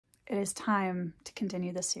It is time to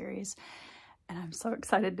continue the series, and I'm so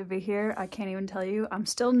excited to be here. I can't even tell you. I'm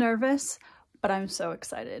still nervous, but I'm so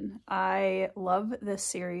excited. I love this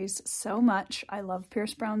series so much. I love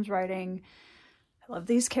Pierce Brown's writing. I love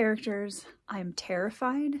these characters. I'm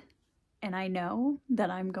terrified, and I know that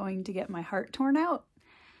I'm going to get my heart torn out,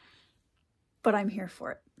 but I'm here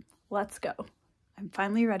for it. Let's go. I'm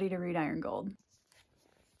finally ready to read Iron Gold.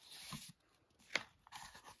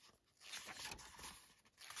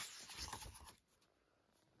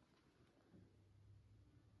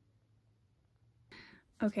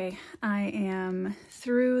 Okay, I am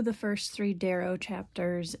through the first 3 Darrow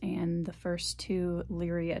chapters and the first 2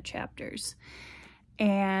 Lyria chapters.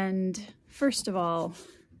 And first of all,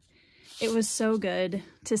 it was so good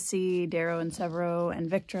to see Darrow and Severo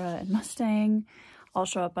and Victra and Mustang all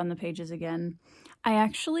show up on the pages again. I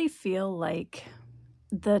actually feel like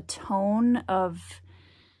the tone of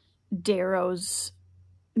Darrow's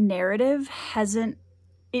narrative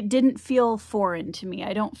didn't feel foreign to me.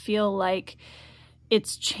 I don't feel like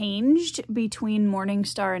it's changed between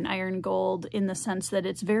Morningstar and Iron Gold in the sense that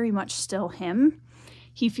it's very much still him.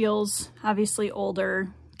 He feels obviously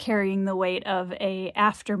older, carrying the weight of a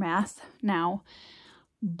aftermath now,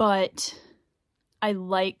 but I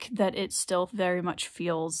like that it still very much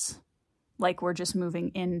feels like we're just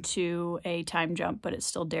moving into a time jump, but it's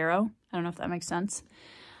still Darrow. I don't know if that makes sense.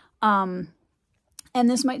 And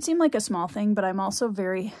this might seem like a small thing, but I'm also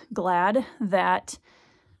very glad that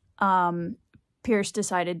Pierce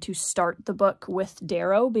decided to start the book with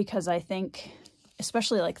Darrow, because I think,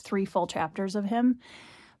 especially like 3 full chapters of him,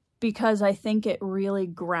 because I think it really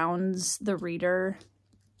grounds the reader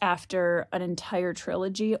after an entire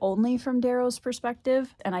trilogy only from Darrow's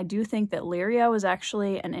perspective. And I do think that Lyria was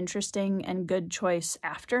actually an interesting and good choice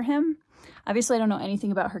after him. Obviously, I don't know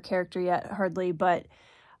anything about her character yet, hardly, but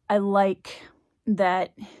I like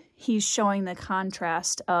that he's showing the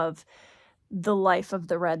contrast of the life of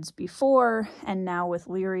the Reds before, and now with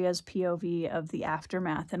Lyria's POV of the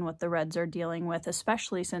aftermath and what the Reds are dealing with,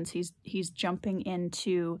 especially since he's jumping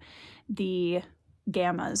into the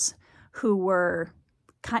Gammas, who were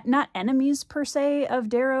not enemies per se of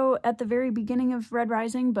Darrow at the very beginning of Red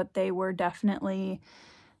Rising, but they were definitely,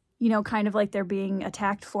 you know, kind of like they're being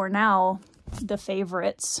attacked for now, the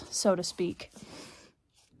favorites, so to speak.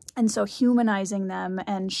 And so humanizing them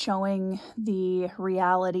and showing the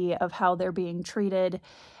reality of how they're being treated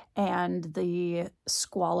and the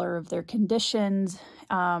squalor of their conditions.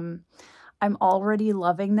 I'm already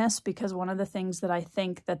loving this, because one of the things that I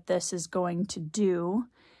think that this is going to do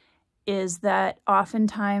is that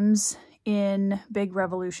oftentimes in big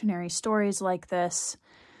revolutionary stories like this,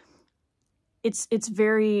 it's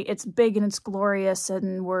big and it's glorious,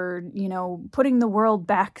 and we're, you know, putting the world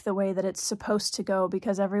back the way that it's supposed to go,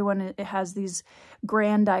 because everyone has these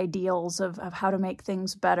grand ideals of how to make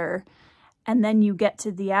things better. And then you get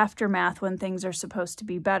to the aftermath when things are supposed to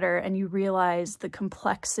be better, and you realize the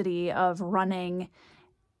complexity of running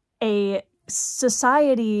a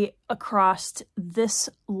society across this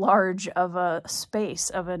large of a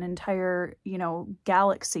space of an entire, you know,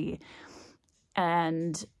 galaxy,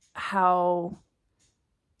 and how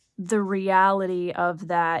the reality of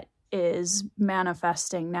that is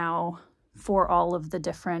manifesting now for all of the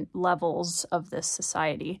different levels of this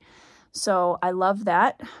society. So I love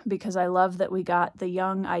that, because I love that we got the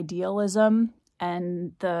young idealism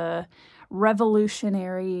and the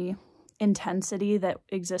revolutionary intensity that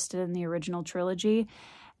existed in the original trilogy.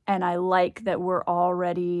 And I like that we're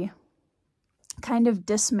already kind of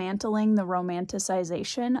dismantling the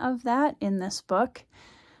romanticization of that in this book.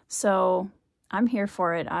 So I'm here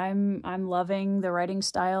for it. I'm loving the writing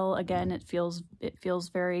style. Again, it feels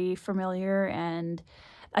very familiar, and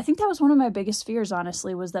I think that was one of my biggest fears,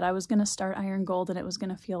 honestly, was that I was going to start Iron Gold and it was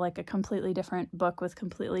going to feel like a completely different book with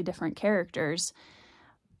completely different characters.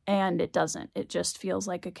 And it doesn't. It just feels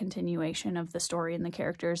like a continuation of the story and the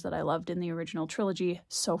characters that I loved in the original trilogy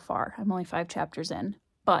so far. I'm only 5 chapters in,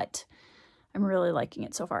 but I'm really liking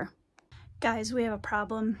it so far. Guys, we have a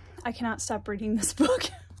problem. I cannot stop reading this book.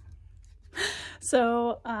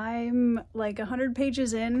 So I'm like 100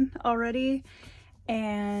 pages in already,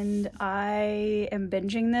 and I am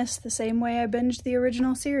binging this the same way I binged the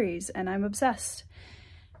original series, and I'm obsessed.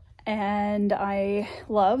 And I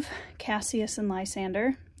love Cassius and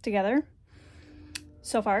Lysander together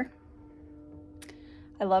so far.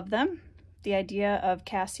 I love them. The idea of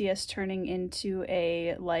Cassius turning into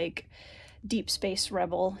a like deep space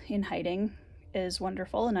rebel in hiding is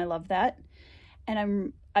wonderful, and I love that.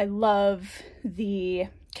 And I love the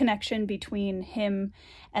connection between him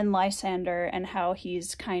and Lysander, and how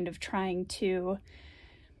he's kind of trying to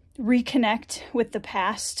reconnect with the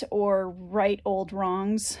past or right old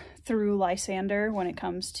wrongs through Lysander when it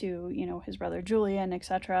comes to, you know, his brother Julian,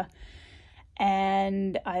 etc.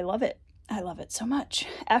 And I love it. I love it so much.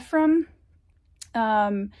 Ephraim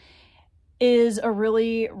is a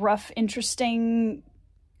really rough, interesting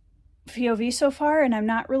POV so far, and I'm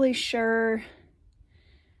not really sure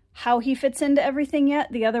how he fits into everything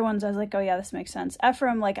yet. The other ones I was like, oh yeah, this makes sense.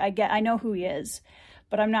 Ephraim, like, I know who he is,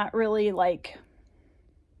 but I'm not really like,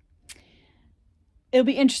 it'll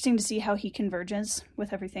be interesting to see how he converges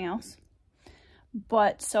with everything else.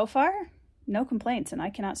 But so far, no complaints, and I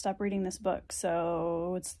cannot stop reading this book,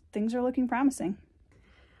 so things are looking promising.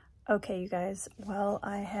 Okay, you guys, well,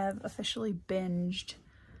 I have officially binged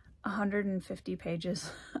 150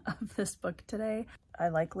 pages of this book today. I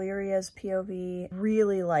like Lyria's POV,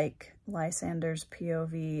 really like Lysander's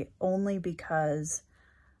POV, only because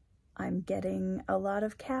I'm getting a lot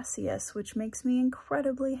of Cassius, which makes me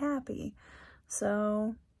incredibly happy.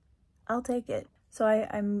 So I'll take it. So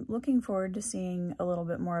I'm looking forward to seeing a little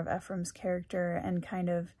bit more of Ephraim's character, and kind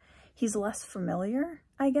of, he's less familiar,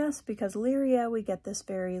 I guess, because Lyria, we get this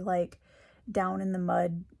very like down in the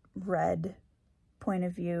mud red point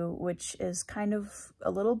of view, which is kind of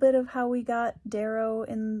a little bit of how we got Darrow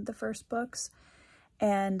in the first books.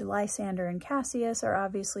 And Lysander and Cassius are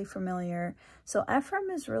obviously familiar. So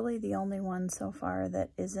Ephraim is really the only one so far that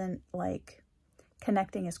isn't like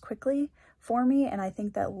connecting as quickly for me, and I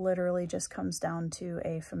think that literally just comes down to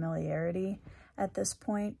a familiarity at this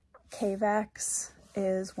point. Kavax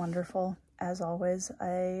is wonderful, as always.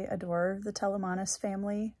 I adore the Telemanus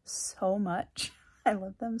family so much. I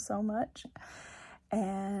love them so much.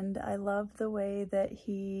 And I love the way that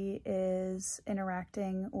he is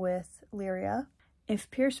interacting with Lyria. If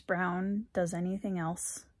Pierce Brown does anything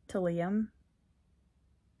else to Liam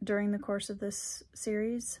during the course of this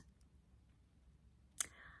series,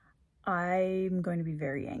 I'm going to be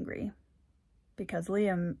very angry, because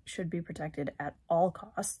Liam should be protected at all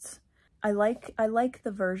costs. I like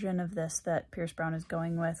the version of this that Pierce Brown is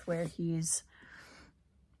going with, where he's,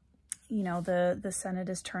 you know, the Senate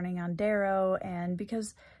is turning on Darrow, and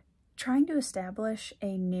because trying to establish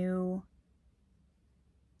a new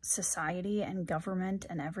society and government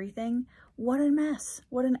and everything, what a mess,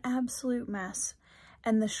 what an absolute mess.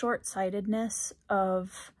 And the short-sightedness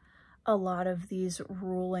of a lot of these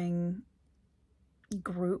ruling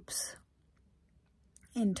groups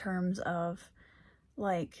in terms of,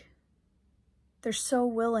 like, they're so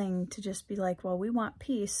willing to just be like, well, we want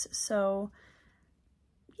peace, so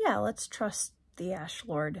yeah, let's trust the Ash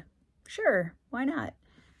Lord. Sure, why not?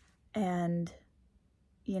 And,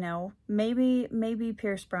 you know, maybe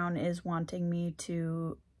Pierce Brown is wanting me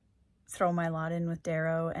to throw my lot in with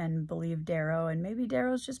Darrow and believe Darrow, and maybe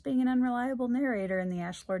Darrow's just being an unreliable narrator and the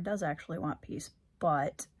Ash Lord does actually want peace,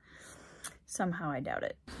 but somehow I doubt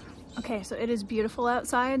it. Okay, so it is beautiful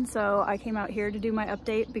outside, so I came out here to do my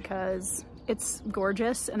update because it's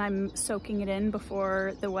gorgeous and I'm soaking it in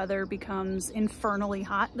before the weather becomes infernally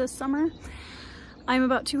hot this summer. I'm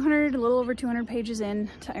about a little over 200 pages in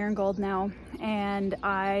to Iron Gold now, and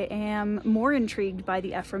I am more intrigued by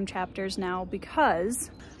the Ephraim chapters now because,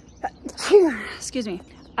 excuse me,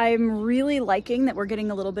 I'm really liking that we're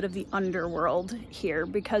getting a little bit of the underworld here,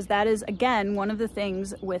 because that is, again, one of the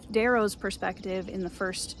things with Darrow's perspective in the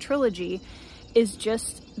first trilogy, is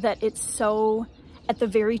just that it's so at the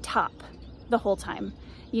very top the whole time.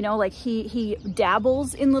 You know, like he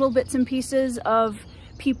dabbles in little bits and pieces of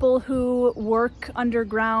people who work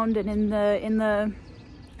underground and in the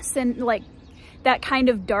like that kind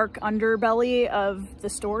of dark underbelly of the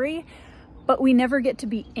story, but we never get to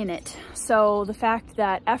be in it. So the fact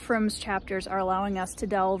that Ephraim's chapters are allowing us to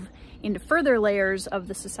delve into further layers of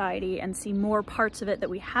the society and see more parts of it that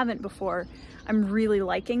we haven't before, I'm really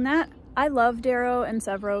liking that. I love Darrow and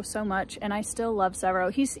Severo so much, and I still love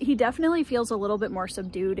Severo. He definitely feels a little bit more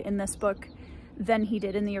subdued in this book than he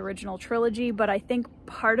did in the original trilogy, but I think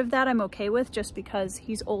part of that I'm okay with, just because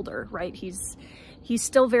he's older, right? He's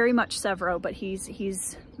still very much Severo, but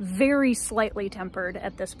he's very slightly tempered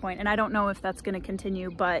at this point, and I don't know if that's going to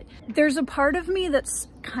continue, but there's a part of me that's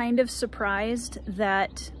kind of surprised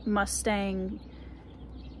that Mustang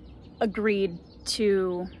agreed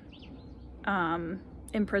to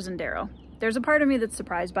imprison Darrow. There's a part of me that's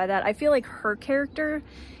surprised by that. I feel like her character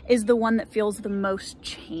is the one that feels the most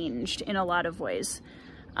changed in a lot of ways.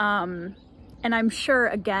 And I'm sure,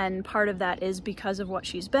 again, part of that is because of what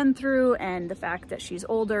she's been through and the fact that she's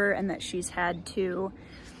older and that she's had to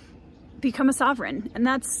become a sovereign. And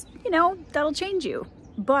that's, you know, that'll change you.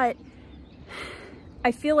 But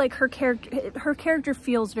I feel like her character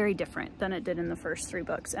feels very different than it did in the first 3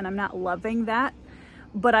 books, and I'm not loving that.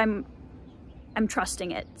 but I'm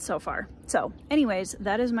trusting it so far. So anyways,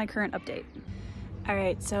 that is my current update. All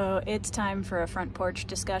right, so it's time for a front porch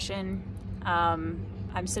discussion.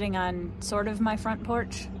 I'm sitting on sort of my front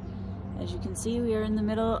porch. As you can see, we are in the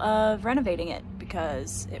middle of renovating it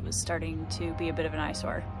because it was starting to be a bit of an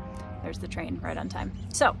eyesore. There's the train right on time.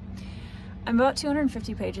 So I'm about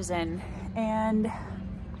 250 pages in, and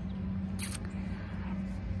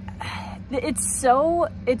it's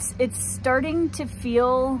starting to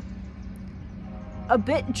feel a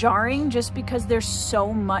bit jarring just because there's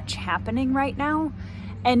so much happening right now.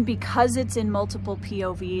 And because it's in multiple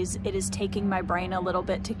POVs, it is taking my brain a little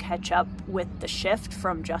bit to catch up with the shift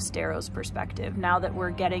from just Darrow's perspective now that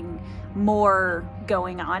we're getting more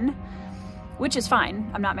going on, which is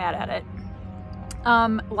fine. I'm not mad at it.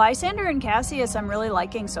 Lysander and Cassius I'm really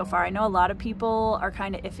liking so far. I know a lot of people are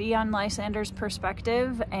kind of iffy on Lysander's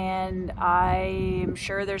perspective, and I'm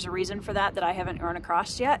sure there's a reason for that I haven't run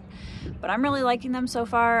across yet, but I'm really liking them so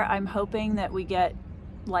far. I'm hoping that we get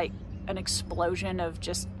like an explosion of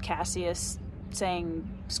just Cassius saying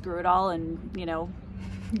screw it all and, you know,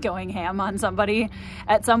 going ham on somebody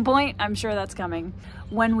at some point. I'm sure that's coming.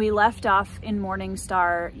 When we left off in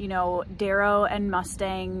Morningstar, you know, Darrow and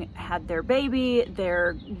Mustang had their baby.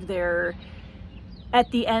 They're at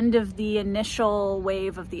the end of the initial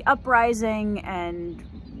wave of the uprising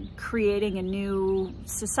and creating a new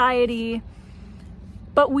society,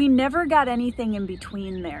 but we never got anything in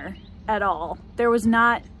between there at all. There was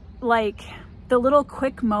not like the little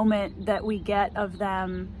quick moment that we get of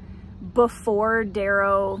them before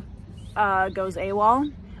Darrow goes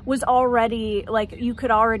AWOL was already like, you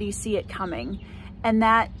could already see it coming. And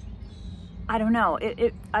that, I don't know,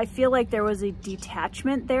 I feel like there was a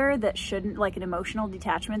detachment there that shouldn't, like an emotional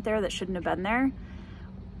detachment there that shouldn't have been there,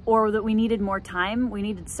 or that we needed more time. We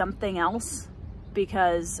needed something else,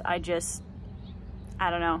 because I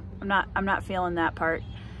don't know. I'm not feeling that part.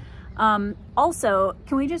 Also,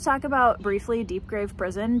 can we just talk about briefly Deepgrave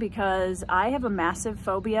Prison, because I have a massive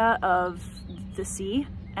phobia of the sea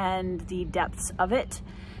and the depths of it,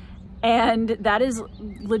 and that is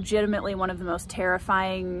legitimately one of the most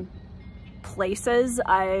terrifying places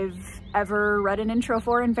I've ever read an intro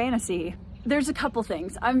for in fantasy. There's a couple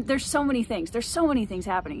things. There's so many things. There's so many things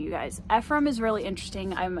happening, you guys. Ephraim is really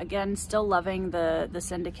interesting. I'm, again, still loving the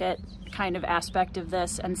syndicate kind of aspect of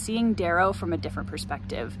this, and seeing Darrow from a different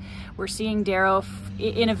perspective. We're seeing Darrow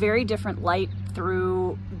in a very different light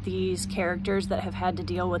through these characters that have had to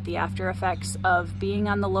deal with the after effects of being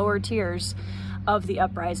on the lower tiers of the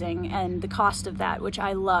uprising and the cost of that, which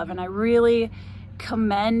I love. And I really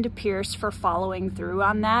commend Pierce for following through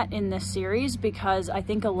on that in this series, because I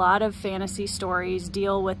think a lot of fantasy stories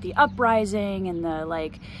deal with the uprising and the,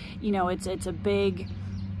 like, you know, it's a big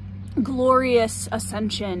glorious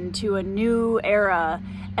ascension to a new era,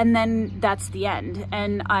 and then that's the end.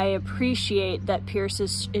 And I appreciate that Pierce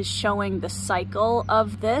is showing the cycle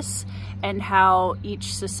of this and how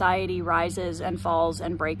each society rises and falls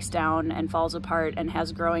and breaks down and falls apart and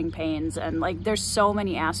has growing pains. And like, there's so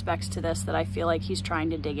many aspects to this that I feel like he's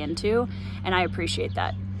trying to dig into, and I appreciate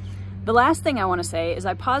that. The last thing I want to say is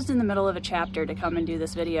I paused in the middle of a chapter to come and do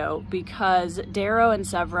this video because Darrow and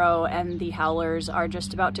Severo and the Howlers are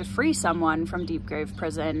just about to free someone from Deepgrave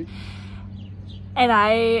Prison. And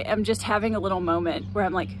I am just having a little moment where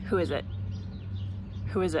I'm like, who is it?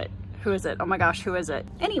 Who is it? Who is it? Oh my gosh, who is it?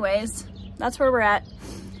 Anyways, that's where we're at.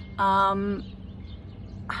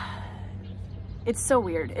 It's so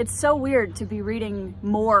weird. It's so weird to be reading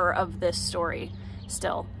more of this story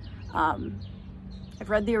still. I've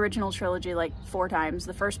read the original trilogy like 4 times.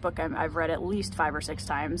 The first book I've read at least 5 or 6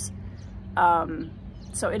 times.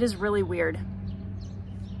 So it is really weird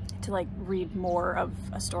to like read more of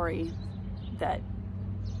a story that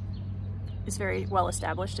is very well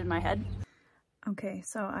established in my head. Okay,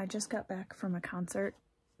 so I just got back from a concert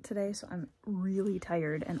today, so I'm really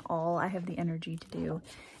tired, and all I have the energy to do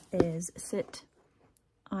is sit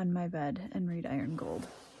on my bed and read Iron Gold.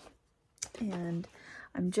 And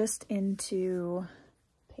I'm just into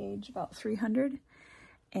page about 300,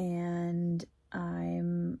 and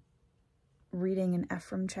I'm reading an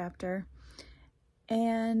Ephraim chapter,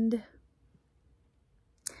 and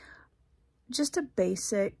just a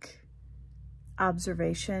basic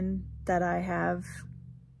observation that I have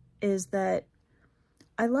is that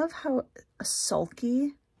I love how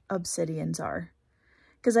sulky obsidians are,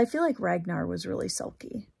 because I feel like Ragnar was really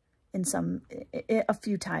sulky in a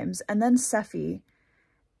few times, and then Sephi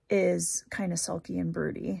is kind of sulky and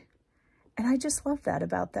broody, and I just love that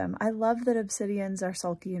about them. I love that obsidians are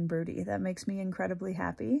sulky and broody. That makes me incredibly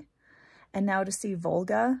happy. And now to see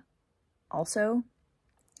Volga also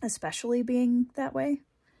especially being that way.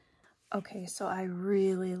 Okay, so I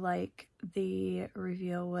really like the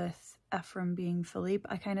reveal with Ephraim being Philippe.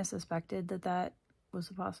 I kind of suspected that that was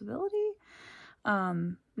a possibility.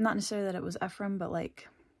 Not necessarily that it was Ephraim, but like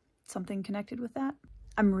something connected with that.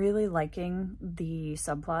 I'm really liking the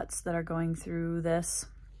subplots that are going through this.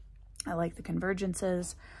 I like the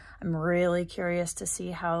convergences. I'm really curious to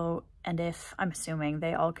see how and if, I'm assuming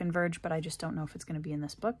they all converge, but I just don't know if it's going to be in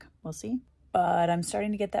this book. We'll see. But I'm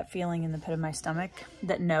starting to get that feeling in the pit of my stomach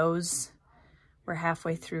that knows we're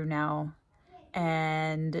halfway through now,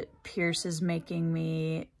 and Pierce is making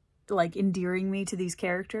me, like, endearing me to these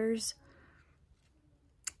characters.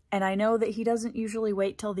 And I know that he doesn't usually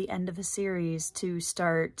wait till the end of a series to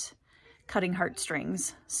start cutting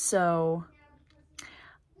heartstrings. So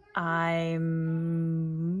I'm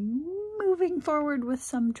moving forward with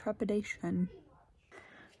some trepidation.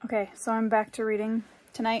 Okay, so I'm back to reading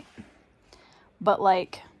tonight. But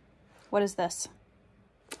like, what is this?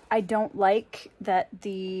 I don't like that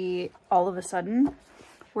all of a sudden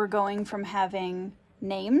we're going from having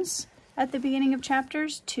names at the beginning of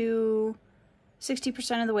chapters to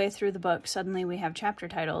 60% of the way through the book, suddenly we have chapter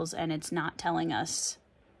titles and it's not telling us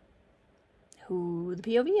who the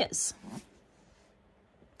POV is.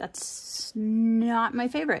 That's not my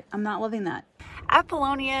favorite. I'm not loving that.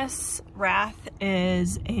 Apollonius Wrath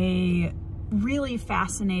is a really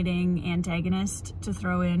fascinating antagonist to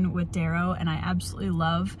throw in with Darrow, and I absolutely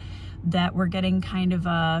love that we're getting kind of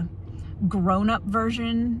a grown-up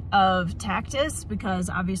version of Tactus, because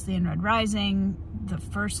obviously in Red Rising, the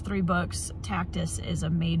first 3 books, Tactus is a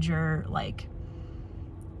major, like,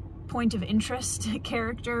 point of interest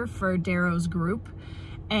character for Darrow's group.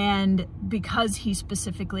 And because he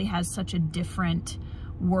specifically has such a different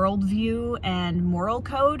worldview and moral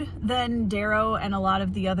code than Darrow and a lot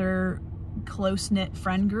of the other close-knit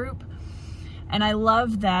friend group. And I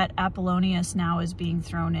love that Apollonius now is being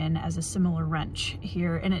thrown in as a similar wrench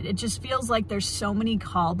here. And it just feels like there's so many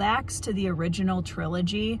callbacks to the original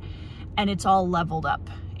trilogy, and it's all leveled up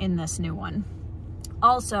in this new one.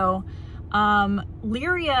 Also,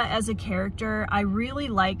 Lyria as a character, I really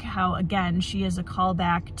like how, again, she is a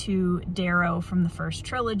callback to Darrow from the first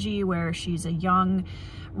trilogy, where she's a young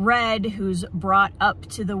Red who's brought up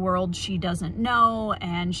to the world she doesn't know,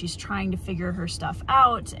 and she's trying to figure her stuff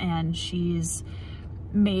out, and she's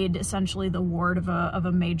made essentially the ward of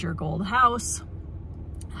a major gold house.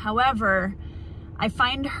 However, I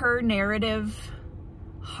find her narrative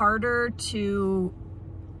harder to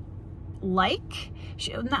like,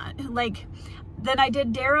 than I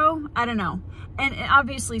did Darrow. I don't know. And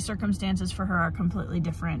obviously circumstances for her are completely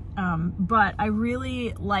different. But I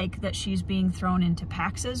really like that she's being thrown into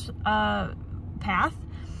Pax's path.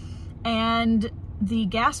 And the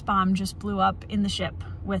gas bomb just blew up in the ship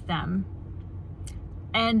with them.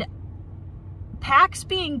 And Pax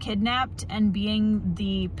being kidnapped and being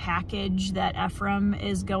the package that Ephraim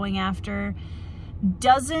is going after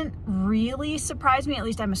doesn't really surprise me. At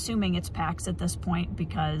least I'm assuming it's Pax at this point,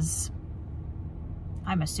 because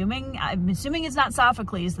I'm assuming it's not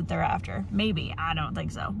Sophocles that they're after. Maybe, I don't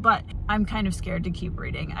think so. But I'm kind of scared to keep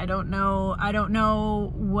reading. I don't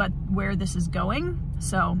know where this is going.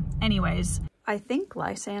 So anyways, I think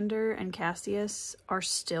Lysander and Cassius are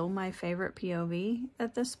still my favorite POV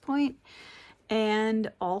at this point.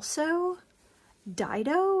 And also,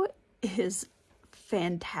 Dido is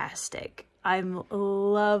fantastic. I'm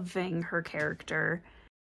loving her character.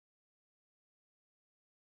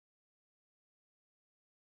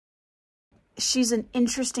 She's an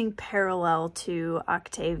interesting parallel to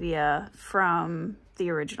Octavia from the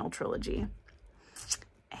original trilogy.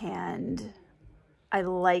 And I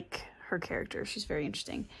like her character. She's very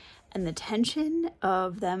interesting. And the tension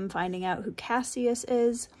of them finding out who Cassius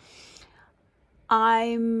is,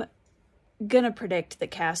 I'm gonna predict that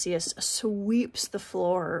Cassius sweeps the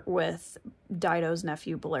floor with Dido's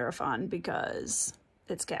nephew Bellerophon, because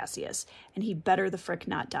it's Cassius, and he better the frick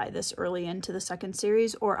not die this early into the second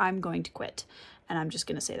series, or I'm going to quit. And I'm just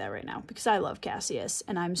gonna say that right now, because I love Cassius,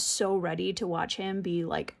 and I'm so ready to watch him be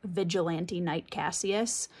like vigilante knight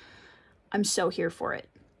Cassius. I'm so here for it.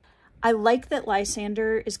 I like that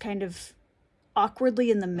Lysander is kind of awkwardly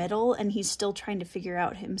in the middle, and he's still trying to figure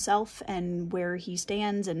out himself and where he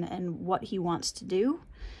stands and what he wants to do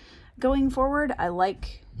going forward. I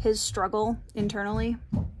like his struggle internally.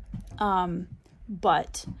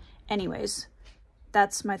 But anyways,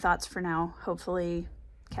 that's my thoughts for now. Hopefully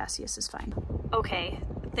Cassius is fine. Okay,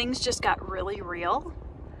 things just got really real,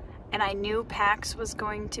 and I knew Pax was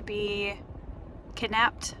going to be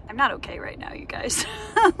kidnapped. I'm not okay right now, you guys.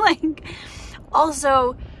 Like,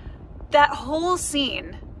 also, that whole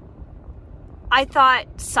scene I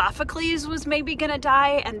thought Sophocles was maybe gonna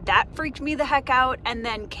die, and that freaked me the heck out. And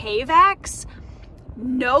then Kavax,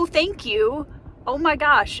 no thank you. Oh my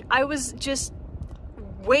gosh, I was just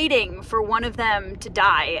waiting for one of them to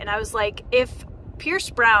die. And I was like, if Pierce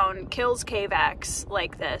Brown kills Kavax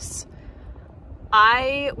like this,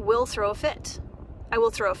 I will throw a fit. I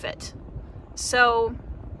will throw a fit. So,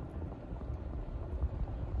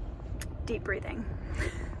 deep breathing.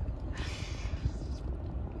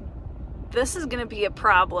 This is going to be a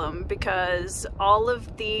problem because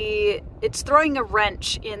it's throwing a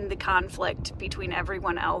wrench in the conflict between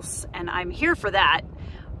everyone else, and I'm here for that.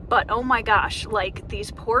 But oh my gosh, like,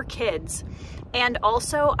 these poor kids. And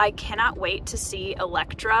also, I cannot wait to see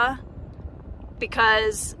Electra,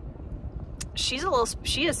 because she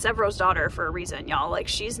is Sevro's daughter for a reason, y'all. Like,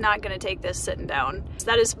 she's not gonna take this sitting down.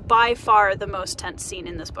 That is by far the most tense scene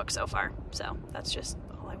in this book so far. So that's just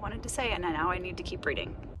all I wanted to say, and now I need to keep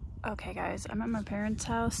reading. Okay guys, I'm at my parents'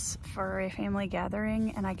 house for a family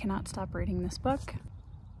gathering, and I cannot stop reading this book.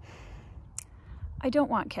 I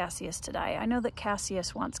don't want Cassius to die. I know that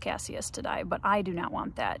Cassius wants Cassius to die, but I do not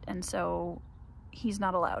want that, and so he's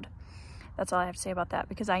not allowed. That's all I have to say about that,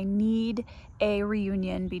 because I need a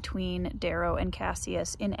reunion between Darrow and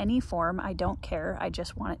Cassius in any form. I don't care. I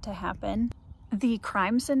just want it to happen. The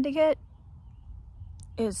crime syndicate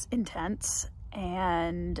is intense,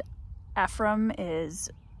 and Ephraim is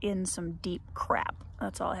in some deep crap.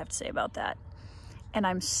 That's all I have to say about that. And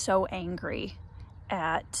I'm so angry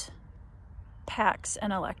at Pax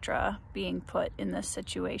and Electra being put in this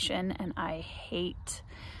situation, and I hate...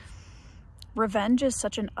 Revenge is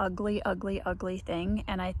such an ugly, ugly, ugly thing,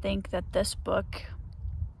 and I think that this book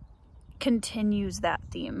continues that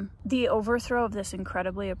theme. The overthrow of this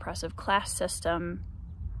incredibly oppressive class system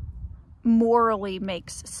morally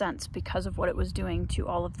makes sense because of what it was doing to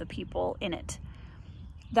all of the people in it.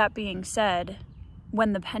 That being said,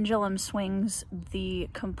 when the pendulum swings the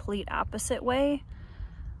complete opposite way,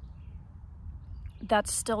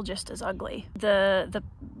 that's still just as ugly. The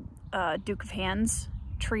Duke of Hands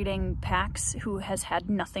treating Pax, who has had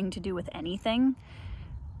nothing to do with anything,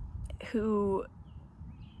 who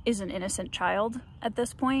is an innocent child at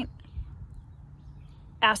this point,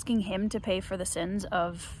 asking him to pay for the sins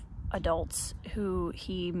of adults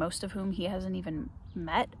most of whom he hasn't even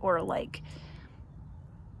met, or like,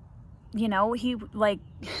 you know,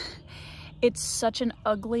 it's such an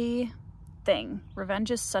ugly thing.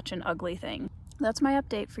 Revenge is such an ugly thing. That's my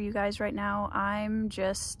update for you guys right now.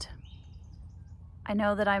 I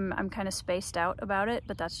know that I'm kind of spaced out about it,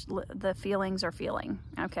 but that's the feelings are feeling.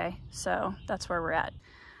 Okay, so that's where we're at.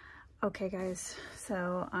 Okay guys,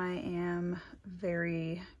 so I am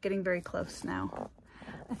getting very close now.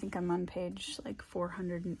 I think I'm on page like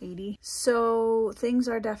 480. So things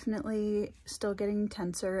are definitely still getting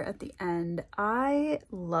tenser at the end. I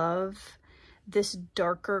love this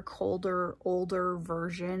darker, colder, older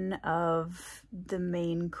version of the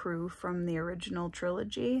main crew from the original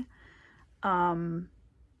trilogy.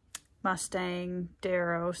 Mustang,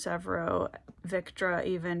 Darrow, Sevro, Victra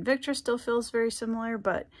even. Victra still feels very similar,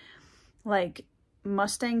 but like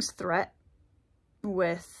Mustang's threat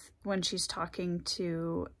when she's talking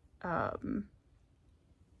to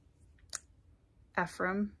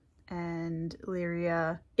Ephraim and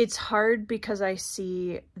Lyria, it's hard because I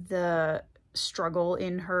see the struggle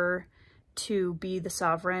in her to be the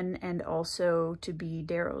Sovereign and also to be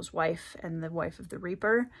Darrow's wife and the wife of the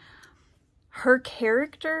Reaper. Her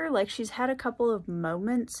character, like, she's had a couple of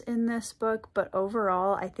moments in this book, but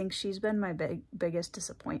overall I think she's been my biggest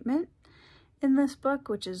disappointment in this book,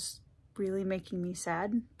 which is really making me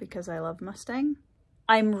sad because I love Mustang.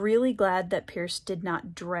 I'm really glad that Pierce did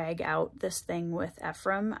not drag out this thing with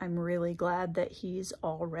Ephraim. I'm really glad that he's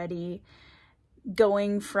already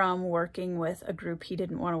going from working with a group he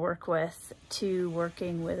didn't want to work with to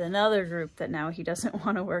working with another group that now he doesn't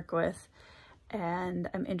want to work with. And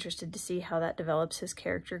I'm interested to see how that develops his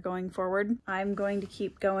character going forward. I'm going to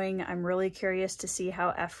keep going. I'm really curious to see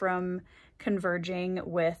how Ephraim converging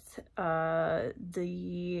with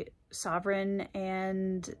the Sovereign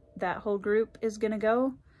and that whole group is gonna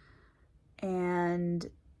go. And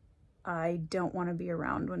I don't want to be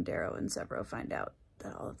around when Darrow and Sevro find out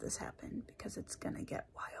that all of this happened, because it's gonna get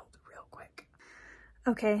wild real quick.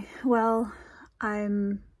 Okay, well,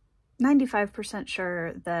 I'm 95%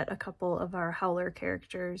 sure that a couple of our Howler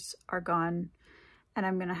characters are gone, and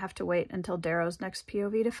I'm gonna have to wait until Darrow's next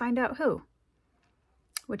POV to find out who,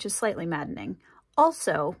 which is slightly maddening.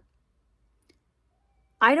 Also,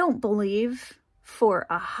 I don't believe for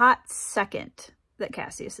a hot second that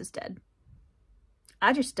Cassius is dead.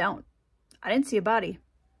 I just don't. I didn't see a body.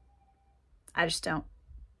 I just don't.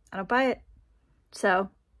 I don't buy it. So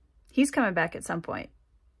he's coming back at some point,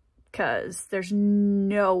 because there's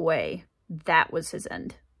no way that was his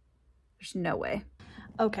end. There's no way.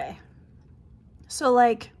 Okay. So,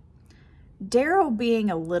 like, Darrow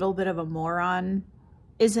being a little bit of a moron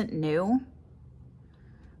isn't new,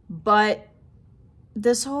 but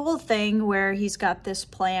this whole thing where he's got this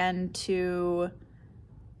plan to,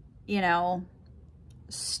 you know,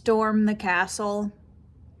 storm the castle,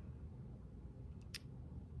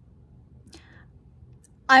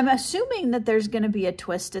 I'm assuming that there's going to be a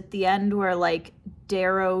twist at the end where, like,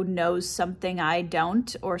 Darrow knows something I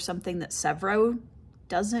don't, or something that Severo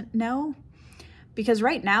doesn't know. Because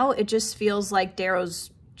right now, it just feels like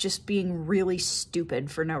Darrow's just being really stupid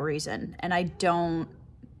for no reason. And I don't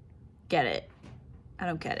get it. I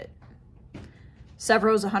don't get it.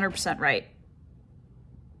 Severo's 100% right.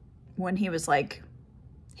 When he was like,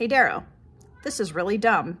 hey, Darrow, this is really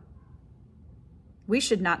dumb. We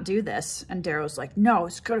should not do this. And Darrow's like, no,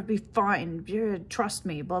 it's gonna be fine. Trust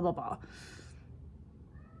me, blah, blah, blah.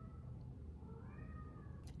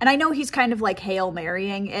 And I know he's kind of like Hail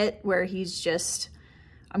Marying it, where he's just,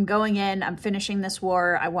 I'm going in, I'm finishing this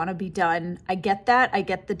war, I want to be done. I get that. I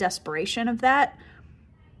get the desperation of that.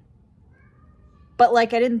 But,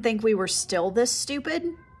 like, I didn't think we were still this stupid,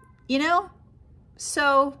 you know?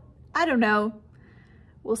 So, I don't know.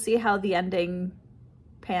 We'll see how the ending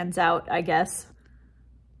pans out, I guess.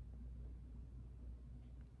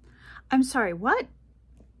 I'm sorry, what?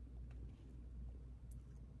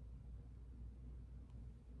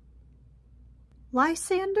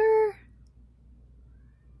 Lysander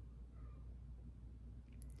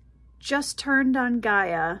just turned on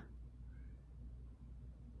Gaia.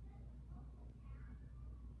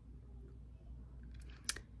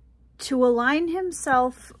 To align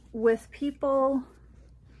himself with people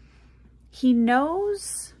he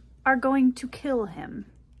knows are going to kill him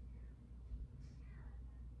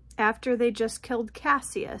after they just killed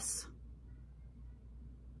Cassius.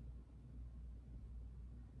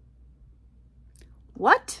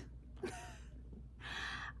 What?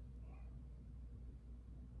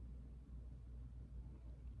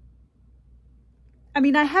 I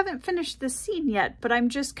mean, I haven't finished this scene yet, but I'm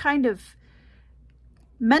just kind of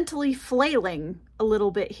mentally flailing a little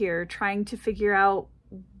bit here, trying to figure out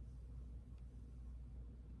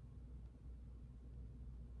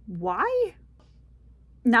why?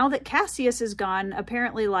 Now that Cassius is gone,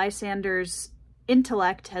 apparently Lysander's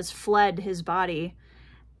intellect has fled his body,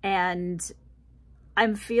 and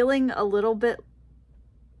I'm feeling a little bit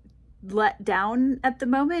let down at the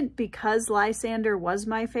moment because Lysander was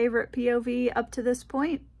my favorite POV up to this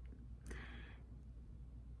point.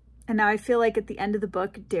 And now I feel like at the end of the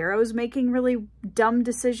book, Darrow's making really dumb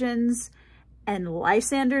decisions and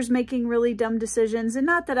Lysander's making really dumb decisions. And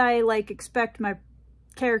not that I, like, expect my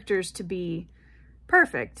characters to be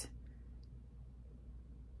perfect,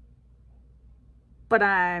 but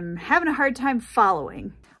I'm having a hard time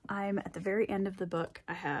following. I'm at the very end of the book.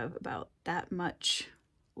 I have about that much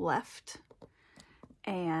left.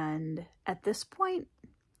 And at this point,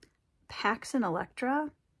 Pax and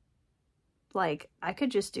Electra, like, I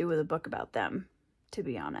could just do with a book about them, to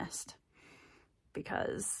be honest,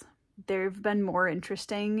 because they've been more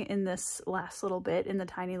interesting in this last little bit, in the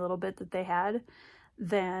tiny little bit that they had,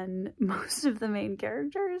 than most of the main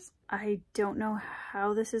characters. I don't know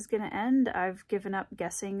how this is going to end. I've given up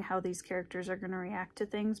guessing how these characters are going to react to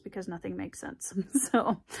things because nothing makes sense.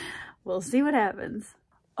 So we'll see what happens.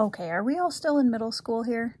 Okay, are we all still in middle school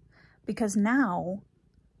here? Because now...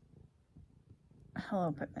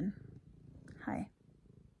 Hello, Pippin. Hi.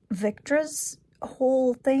 Victra's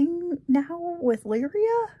whole thing now with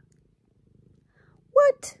Lyria?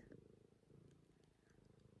 What?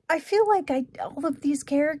 I feel like all of these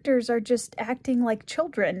characters are just acting like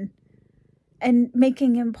children and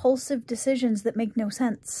making impulsive decisions that make no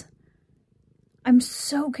sense. I'm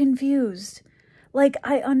so confused. Like,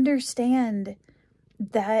 I understand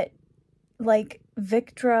that, like,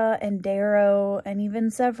 Victra and Darrow and even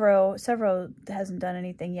Severo hasn't done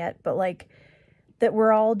anything yet, but, like, that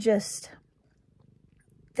we're all just,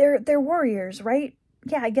 they're warriors, right?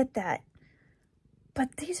 Yeah, I get that.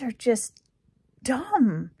 But these are just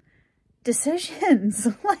dumb decisions.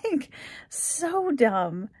 Like, so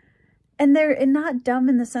dumb. And they're not dumb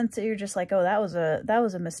in the sense that you're just like, oh, that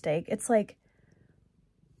was a mistake. It's like,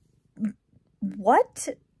 what?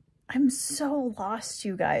 I'm so lost,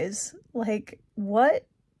 you guys. Like, what?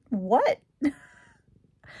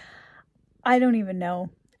 I don't even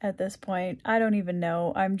know at this point. I don't even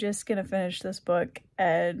know. I'm just gonna finish this book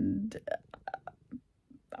and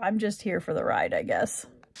I'm just here for the ride, I guess.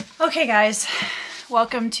 Okay, guys.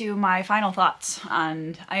 Welcome to my final thoughts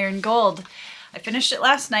on Iron Gold. I finished it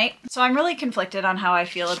last night, so I'm really conflicted on how I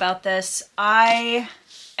feel about this. I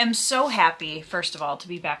am so happy, first of all, to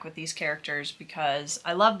be back with these characters because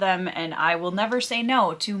I love them and I will never say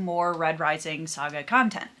no to more Red Rising Saga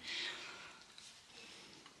content.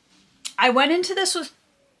 I went into this with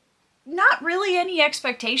not really any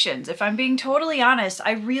expectations. If I'm being totally honest,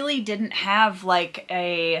 I really didn't have like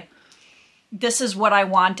a, this is what I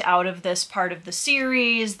want out of this part of the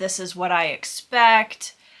series, this is what I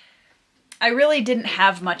expect. I really didn't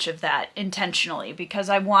have much of that intentionally because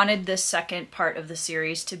I wanted this second part of the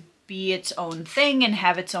series to be its own thing and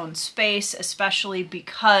have its own space, especially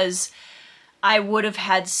because I would have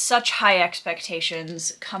had such high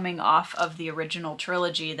expectations coming off of the original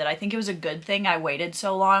trilogy that I think it was a good thing I waited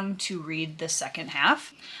so long to read the second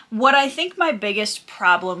half. What I think my biggest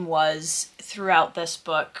problem was throughout this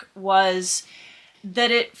book was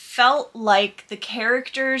that it felt like the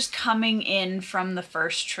characters coming in from the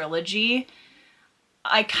first trilogy,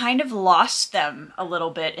 I kind of lost them a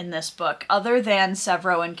little bit in this book, other than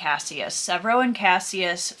Severo and Cassius. Severo and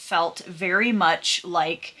Cassius felt very much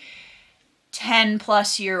like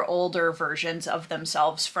 10+ year older versions of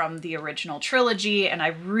themselves from the original trilogy, and I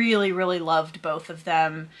really, really loved both of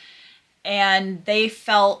them, and they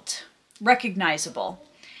felt recognizable.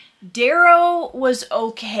 Darrow was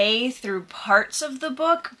okay through parts of the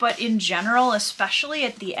book, but in general, especially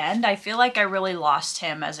at the end, I feel like I really lost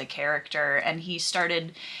him as a character, and he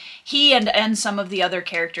and some of the other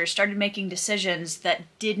characters started making decisions that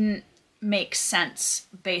didn't make sense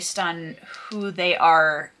based on who they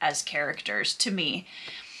are as characters to me.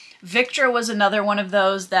 Victra was another one of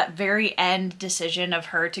those. That very end decision of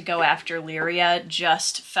her to go after Lyria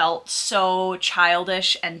just felt so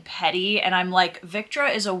childish and petty, and I'm like,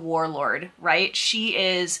 Victra is a warlord, right?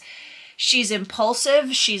 She's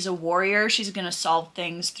impulsive, she's a warrior, she's gonna solve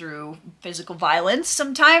things through physical violence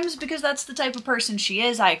sometimes because that's the type of person she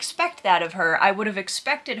is. I expect that of her. I would have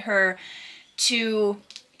expected her to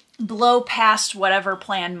blow past whatever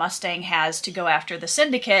plan Mustang has to go after the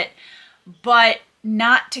Syndicate, but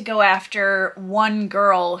not to go after one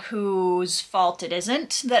girl whose fault it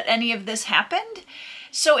isn't that any of this happened.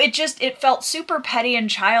 So it felt super petty and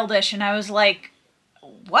childish, and I was like,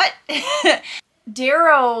 what?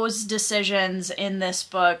 Darrow's decisions in this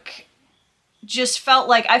book just felt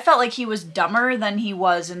like, I felt like he was dumber than he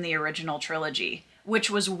was in the original trilogy,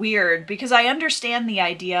 which was weird because I understand the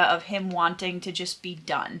idea of him wanting to just be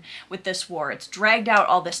done with this war. It's dragged out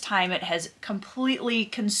all this time. It has completely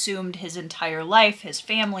consumed his entire life, his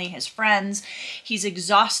family, his friends. He's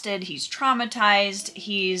exhausted. He's traumatized.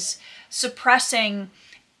 He's suppressing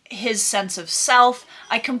his sense of self.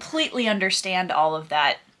 I completely understand all of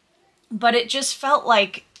that, but it just felt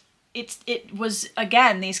like it was,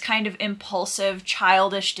 again, these kind of impulsive,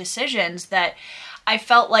 childish decisions that I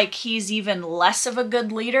felt like he's even less of a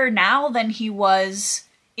good leader now than he was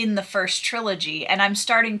in the first trilogy. And I'm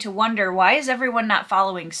starting to wonder, why is everyone not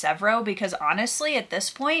following Severo? Because honestly, at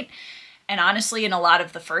this point, and honestly in a lot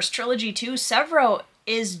of the first trilogy too, Severo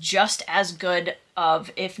is just as good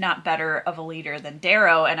of, if not better, of a leader than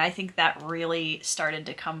Darrow. And I think that really started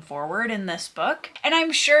to come forward in this book. And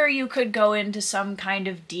I'm sure you could go into some kind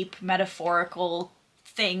of deep metaphorical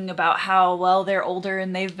thing about how, well, they're older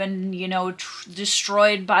and they've been, you know,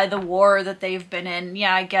 destroyed by the war that they've been in.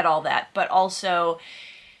 Yeah, I get all that. But also,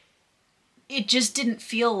 it just didn't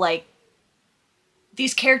feel like,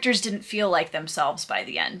 these characters didn't feel like themselves by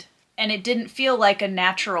the end. And it didn't feel like a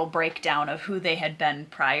natural breakdown of who they had been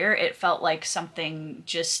prior. It felt like something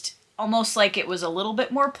just almost like it was a little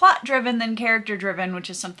bit more plot-driven than character-driven, which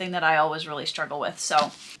is something that I always really struggle with.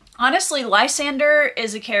 So honestly, Lysander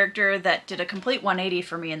is a character that did a complete 180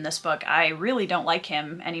 for me in this book. I really don't like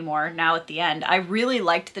him anymore now at the end. I really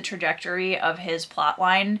liked the trajectory of his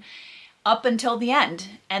plotline up until the end.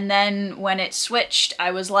 And then when it switched, I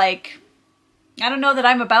was like, I don't know that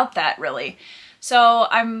I'm about that, really. So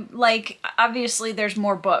I'm like, obviously there's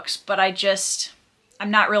more books, but I'm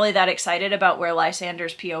not really that excited about where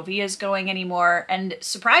Lysander's POV is going anymore. And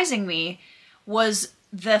surprising me was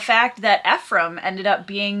the fact that Ephraim ended up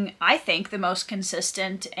being, I think, the most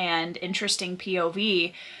consistent and interesting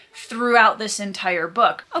POV throughout this entire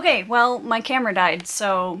book. Okay, well, my camera died,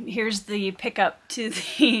 so here's the pickup to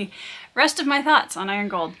the rest of my thoughts on Iron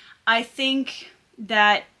Gold. I think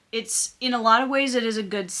that it's, in a lot of ways, it is a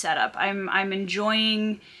good setup. I'm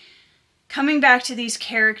enjoying coming back to these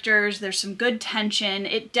characters. There's some good tension.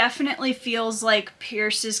 It definitely feels like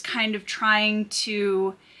Pierce is kind of trying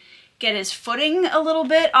to get his footing a little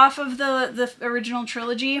bit off of the original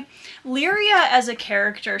trilogy. Lyria as a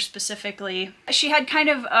character specifically, she had kind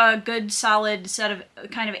of a good solid set of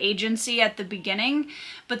kind of agency at the beginning,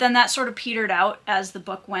 but then that sort of petered out as the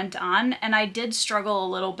book went on, and I did struggle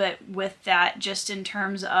a little bit with that, just in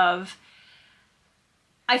terms of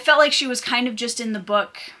I felt like she was kind of just in the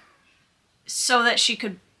book so that she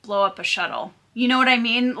could blow up a shuttle. You know what I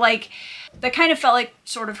mean? Like, that kind of felt like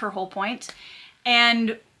sort of her whole point.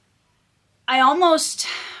 And I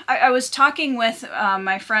was talking with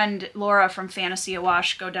my friend Laura from Fantasy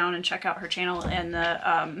Awash. Go down and check out her channel and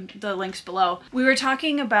the links below. We were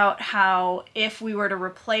talking about how if we were to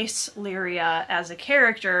replace Lyria as a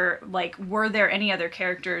character, like, were there any other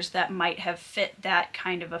characters that might have fit that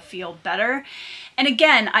kind of a feel better? And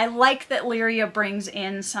again, I like that Lyria brings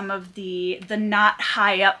in some of the not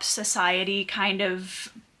high up society kind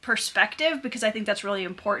of perspective, because I think that's really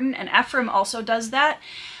important, and Ephraim also does that.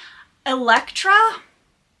 Electra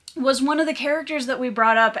was one of the characters that we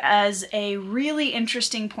brought up as a really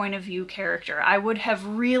interesting point of view character. I would have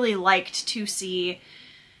really liked to see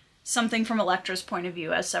something from Electra's point of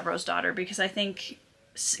view as Severo's daughter, because I think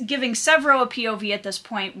giving Severo a POV at this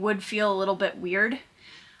point would feel a little bit weird.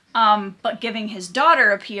 But giving his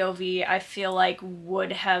daughter a POV, I feel like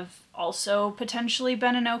would have also potentially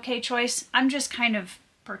been an okay choice. I'm just kind of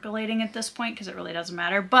percolating at this point because it really doesn't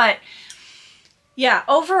matter. But yeah,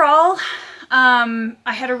 overall, I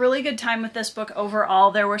had a really good time with this book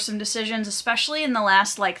overall. There were some decisions, especially in the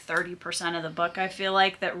last like 30% of the book, I feel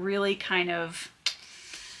like, that really kind of,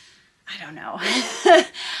 I don't know.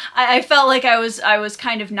 I felt like I was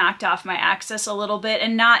kind of knocked off my axis a little bit,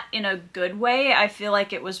 and not in a good way. I feel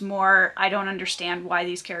like it was more, I don't understand why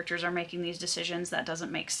these characters are making these decisions. That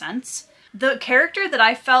doesn't make sense. The character that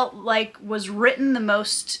I felt like was written the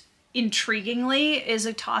most intriguingly is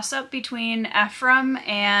a toss-up between Ephraim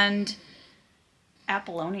and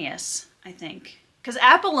Apollonius, I think. Because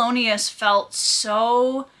Apollonius felt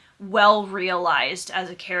so well realized as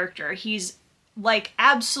a character. He's like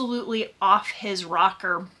absolutely off his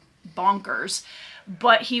rocker bonkers,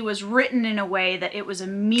 but he was written in a way that it was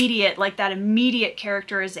immediate, like that immediate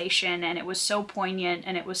characterization, and it was so poignant,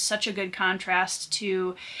 and it was such a good contrast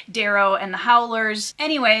to Darrow and the Howlers.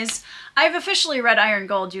 Anyways, I've officially read Iron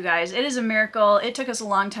Gold, you guys. It is a miracle. It took us a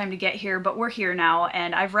long time to get here, but we're here now,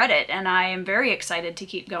 and I've read it, and I am very excited to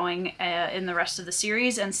keep going in the rest of the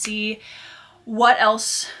series and see what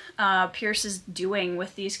else Pierce is doing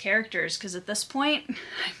with these characters, because at this point,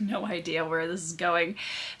 I have no idea where this is going.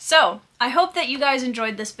 So, I hope that you guys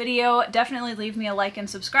enjoyed this video. Definitely leave me a like and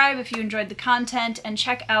subscribe if you enjoyed the content, and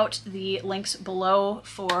check out the links below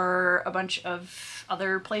for a bunch of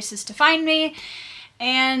other places to find me.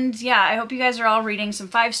 And yeah, I hope you guys are all reading some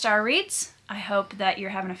 5-star reads. I hope that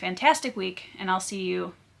you're having a fantastic week, and I'll see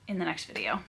you in the next video.